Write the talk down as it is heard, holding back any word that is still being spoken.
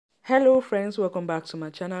Hello friends, welcome back to my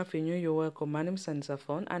channel. If you're new, you're welcome. My name is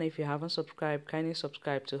Phone, and if you haven't subscribed, kindly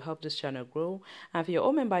subscribe to help this channel grow. And if you're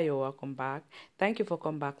a member, you're welcome back. Thank you for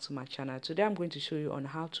coming back to my channel. Today I'm going to show you on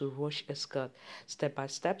how to rush a skirt step by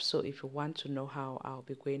step. So if you want to know how I'll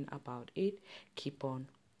be going about it, keep on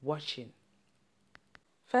watching.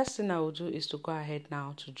 First thing I will do is to go ahead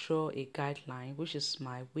now to draw a guideline, which is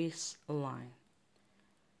my waistline.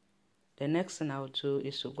 The next thing I'll do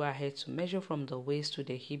is to go ahead to measure from the waist to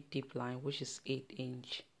the hip deep line, which is 8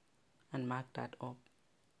 inch, and mark that up.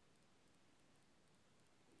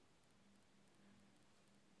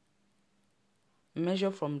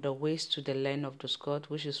 Measure from the waist to the length of the skirt,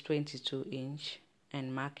 which is 22 inch,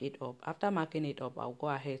 and mark it up. After marking it up, I'll go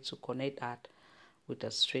ahead to connect that with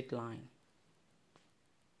a straight line.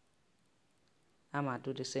 I'm going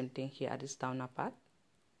to do the same thing here at this downer part.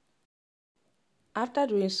 After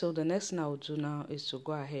doing so, the next thing I'll do now is to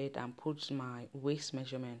go ahead and put my waist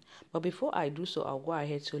measurement. But before I do so, I'll go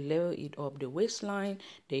ahead to level it up, the waistline,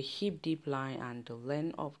 the hip deep line, and the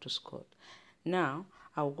length of the skirt. Now,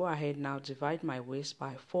 I'll go ahead now divide my waist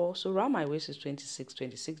by 4. So around my waist is 26.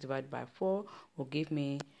 26 divided by 4 will give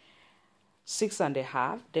me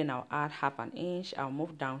 6.5. Then I'll add half an inch. I'll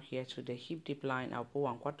move down here to the hip deep line. I'll put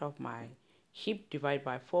 1/4 of my hip divided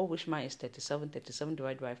by 4, which mine is 37. 37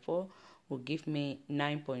 divided by 4 will give me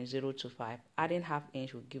 9.025. Adding half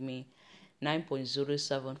inch will give me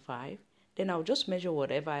 9.075. Then I'll just measure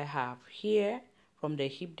whatever I have here from the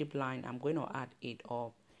hip deep line. I'm going to add it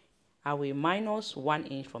up. I will minus 1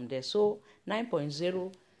 inch from there. So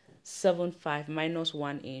 9.075 minus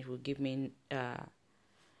 1 inch will give me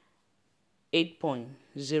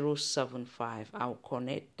 8.075. I'll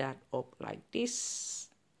connect that up like this.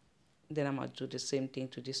 Then I'm going to do the same thing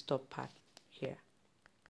to this top part here.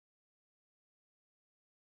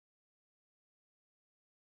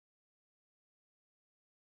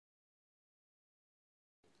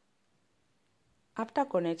 After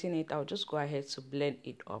connecting it, I'll just go ahead to blend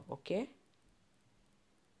it up, okay?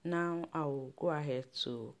 Now I'll go ahead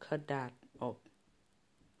to cut that up.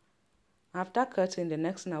 After cutting, the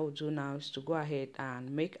next thing I will do now is to go ahead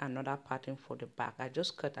and make another pattern for the back. I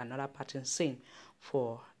just cut another pattern same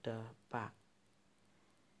for the back.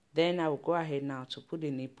 Then I will go ahead now to put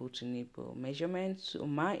the nipple to nipple measurement. So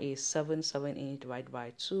mine is 7 inch divided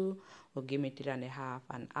by 2 will give me 3.5,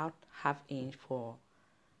 and out half inch for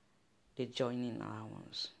the joining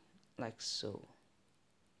allowance, like so.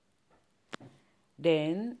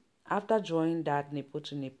 Then after drawing that nipple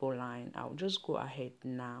to nipple line, I'll just go ahead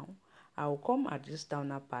now. I'll come at this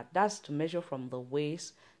downer part. That's to measure from the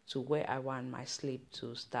waist to where I want my sleeve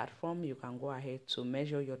to start from. You can go ahead to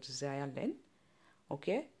measure your desired length,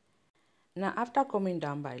 okay? Now after coming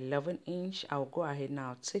down by 11 inch, I'll go ahead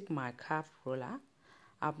now take my calf roller.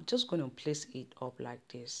 I'm just going to place it up like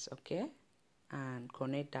this, okay, and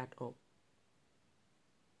connect that up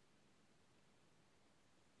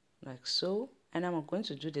like so. And I'm going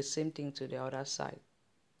to do the same thing to the other side,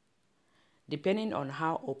 depending on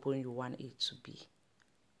how open you want it to be.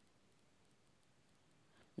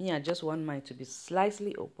 Me, I just want mine to be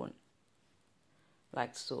slightly open,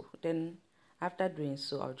 like so. Then after doing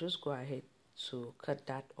so, I'll just go ahead to cut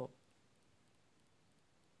that up.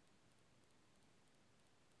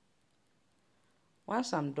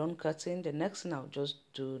 Once I'm done cutting, the next thing I'll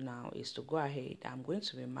just do now is to go ahead. I'm going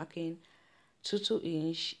to be marking 2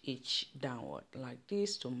 inch each downward like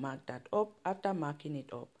this to mark that up. After marking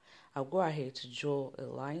it up, I'll go ahead to draw a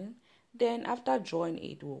line. Then after drawing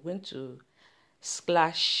it, we're going to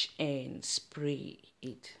splash and spray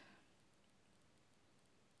it.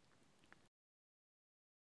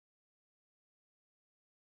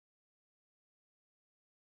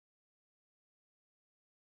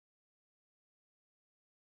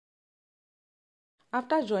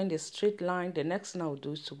 After drawing the straight line, the next thing I'll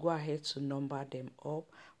do is to go ahead to number them up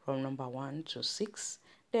from number 1 to 6.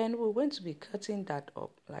 Then we're going to be cutting that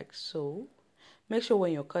up like so. Make sure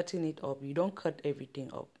when you're cutting it up, you don't cut everything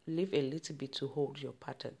up. Leave a little bit to hold your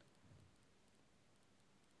pattern.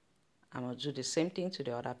 I'm going to do the same thing to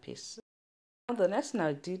the other piece. Now the next thing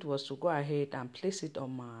I did was to go ahead and place it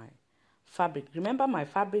on my fabric. Remember my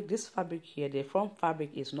fabric, this fabric here, the front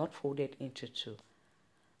fabric is not folded into 2.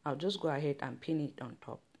 I'll just go ahead and pin it on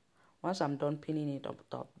top. Once I'm done pinning it up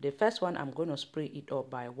top, the first one I'm going to spray it up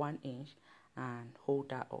by 1 inch and hold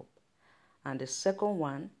that up. And the second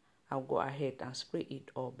one, I'll go ahead and spray it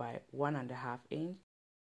up by 1.5 inch.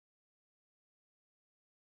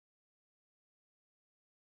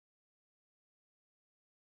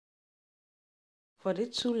 For the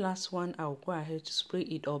 2 last one, I'll go ahead to spray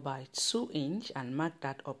it up by 2 inch and mark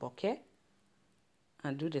that up, okay?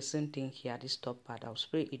 And do the same thing here. This top part, I'll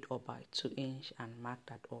spray it up by 2 inch and mark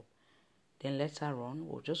that up. Then later on,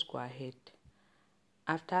 we'll just go ahead.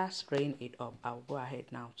 After spraying it up, I'll go ahead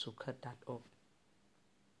now to cut that up.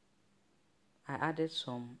 I added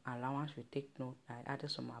some allowance. We take note, I added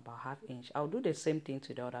some about 1/2 inch. I'll do the same thing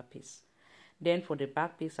to the other piece. Then for the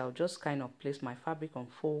back piece, I'll just kind of place my fabric on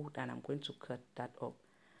fold and I'm going to cut that up.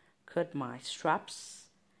 Cut my straps,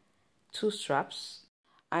 2 straps.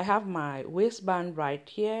 I have my waistband right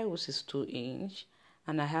here, which is 2 inch,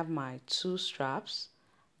 and I have my 2 straps.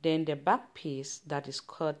 Then the back piece that is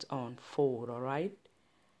cut on fold, alright.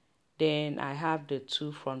 Then I have the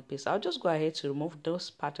 2 front pieces. I'll just go ahead to remove those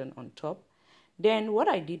pattern on top. Then what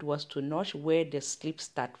I did was to notch where the slip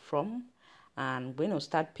start from, and I'm going to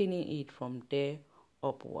start pinning it from there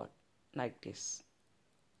upward like this.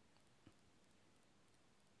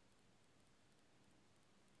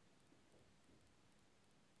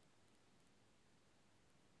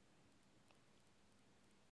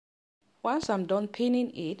 Once I'm done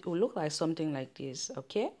pinning it, it will look like something like this,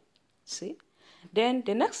 okay? See? Then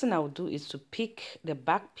the next thing I'll do is to pick the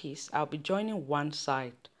back piece. I'll be joining one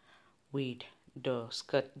side with the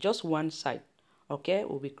skirt, just one side, okay?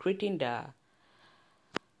 We'll be creating the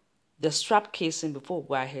strap casing before we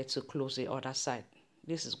go ahead to close the other side.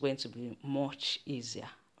 This is going to be much easier,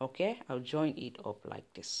 okay? I'll join it up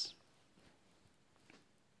like this.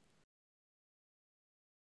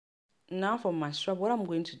 Now for my strap, what I'm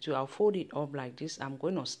going to do, I'll fold it up like this. I'm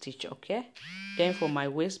going to stitch, okay? Then for my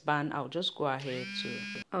waistband, I'll just go ahead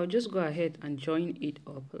and join it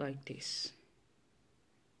up like this.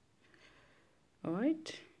 All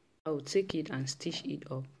right, I'll take it and stitch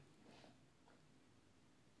it up.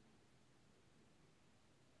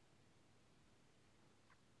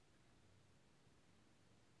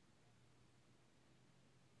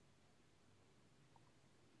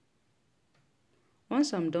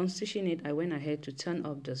 Once I'm done stitching it, I went ahead to turn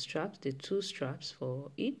up the straps, the 2 straps for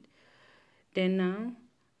it. Then now,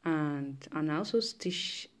 and I also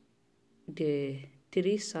stitch the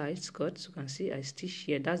 3 sides cut. You can see I stitch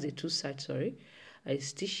here. That's the 2 sides, sorry. I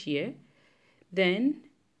stitch here. Then,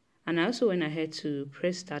 and I also went ahead to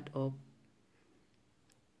press that up.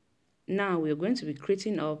 Now we're going to be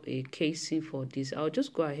creating up a casing for this. I'll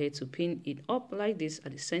just go ahead to pin it up like this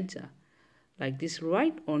at the center, like this,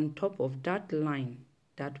 right on top of that line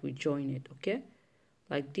that we join it, okay,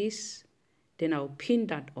 like this. Then I'll pin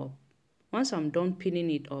that up. Once I'm done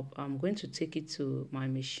pinning it up, I'm going to take it to my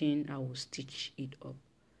machine. I will stitch it up.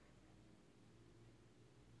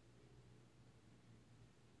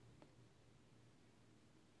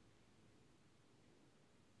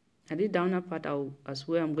 At the downer part, as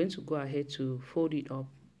well, I'm going to go ahead to fold it up,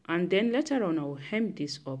 and then later on I'll hem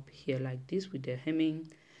this up here like this with the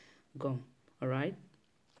hemming gum. All right,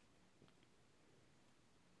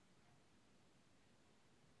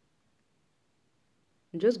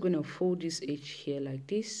 I'm just going to fold this edge here like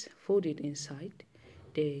this, fold it inside,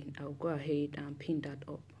 then I'll go ahead and pin that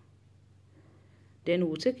up. Then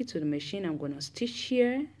we'll take it to the machine. I'm going to stitch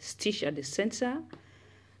here, stitch at the center,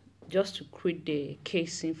 just to create the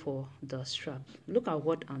casing for the strap. Look at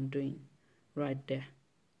what I'm doing right there.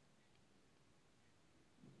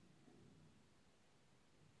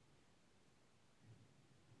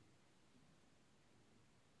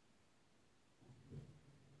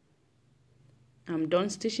 I'm done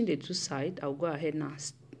stitching the 2 sides. I'll go ahead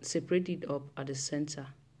and separate it up at the center.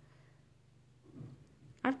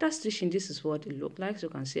 After stitching, this is what it looked like. So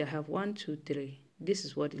you can see I have 1, 2, 3. This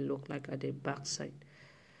is what it looked like at the back side.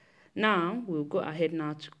 Now we'll go ahead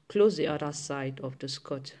now to close the other side of the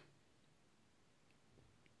skirt.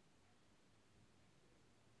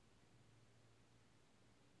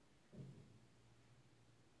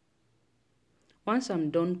 Once I'm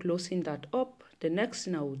done closing that up, the next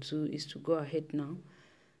thing I will do is to go ahead now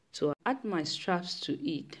to add my straps to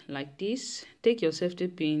it like this. Take your safety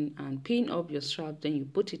pin and pin up your strap, then you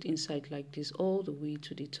put it inside like this all the way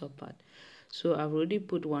to the top part. So I've already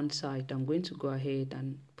put one side. I'm going to go ahead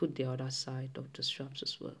and put the other side of the straps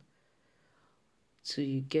as well, so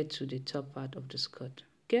you get to the top part of the skirt,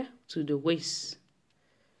 okay, to the waist.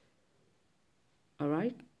 All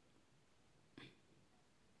right,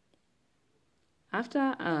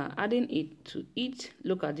 after adding it to it,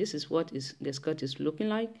 look at this is what the skirt is looking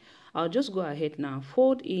like. I'll just go ahead now,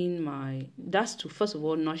 fold in my, that's to first of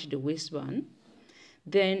all notch the waistband.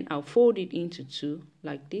 Then I'll fold it into 2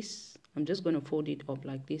 like this. I'm just going to fold it up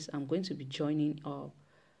like this. I'm going to be joining up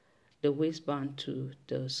the waistband to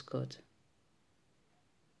the skirt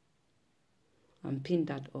and pin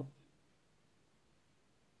that up.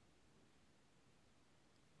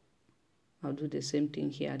 I'll do the same thing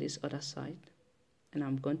here, this other side. and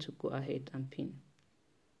I'm going to go ahead and pin.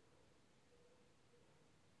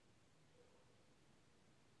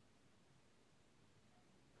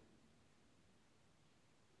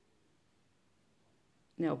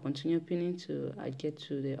 Now continue pinning till I get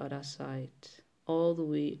to the other side, all the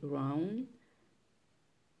way around.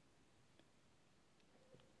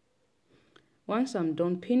 Once I'm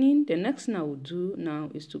done pinning, the next thing I will do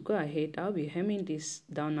now is to go ahead. I'll be hemming this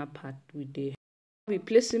downer part with the, I'll be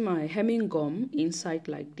placing my hemming gum inside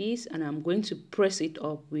like this, and I'm going to press it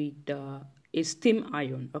up with a steam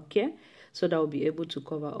iron, okay? So that I'll be able to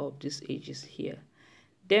cover up these edges here.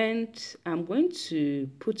 Then I'm going to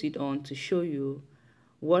put it on to show you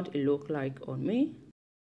what it looked like on me.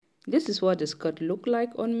 This is what the skirt looked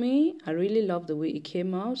like on me. I really love the way it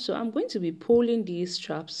came out. So I'm going to be pulling these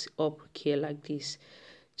straps up here like this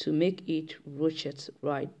to make it ruched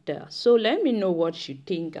right there. So let me know what you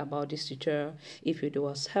think about this tutorial. If it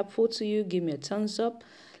was helpful to you, give me a thumbs up,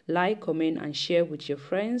 like, comment, and share with your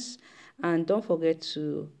friends. And don't forget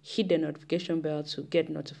to hit the notification bell to get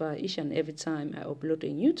notified each and every time I upload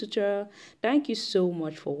a new tutorial. Thank you so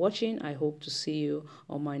much for watching. I hope to see you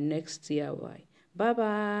on my next DIY. Bye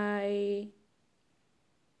bye.